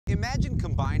Imagine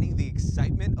combining the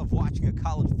excitement of watching a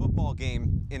college football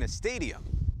game in a stadium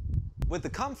with the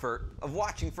comfort of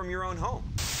watching from your own home.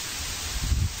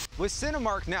 With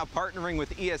Cinemark now partnering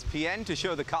with ESPN to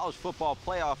show the college football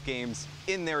playoff games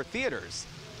in their theaters,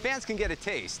 fans can get a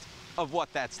taste of what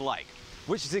that's like,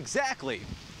 which is exactly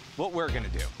what we're going to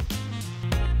do.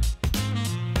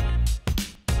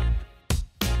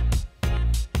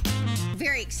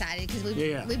 Very excited because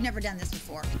we've never done this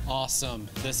before. Awesome.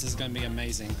 This is going to be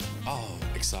amazing. Oh,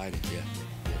 excited, yeah.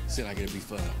 Seems like it'll be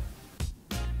fun.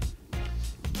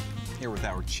 Here with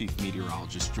our chief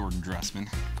meteorologist, Jordan Dressman.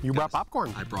 You brought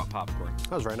popcorn. I brought popcorn.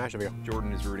 That was very nice of you.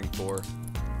 Jordan is rooting for?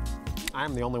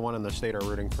 I'm the only one in the state are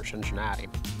rooting for Cincinnati.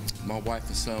 My wife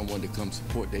and son wanted to come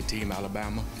support their team,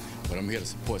 Alabama, but I'm here to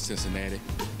support Cincinnati.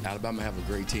 Alabama have a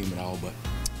great team and all, but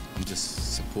I'm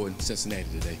just supporting Cincinnati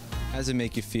today. How does it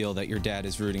make you feel that your dad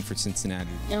is rooting for Cincinnati?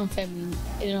 It don't affect me.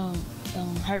 It don't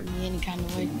hurt me any kind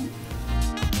of way.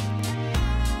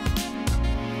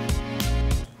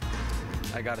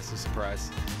 I got us a surprise.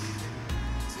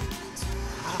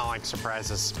 I don't like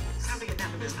surprises. Time to get down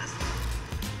to business.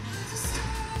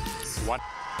 What?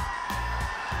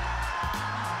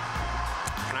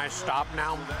 Can I stop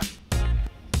now?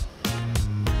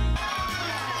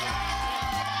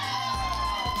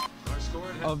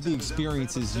 Of the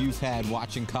experiences you've had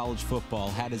watching college football,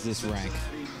 how does this rank?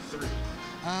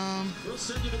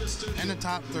 In the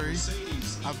top 3.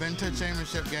 I've been to a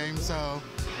championship game, so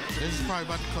this is probably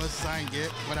about the closest I can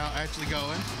get without actually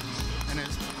going. And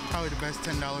it's probably the best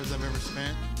 $10 I've ever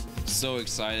spent. So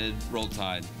excited. Roll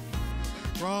Tide.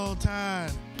 Roll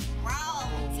Tide.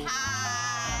 Roll Tide.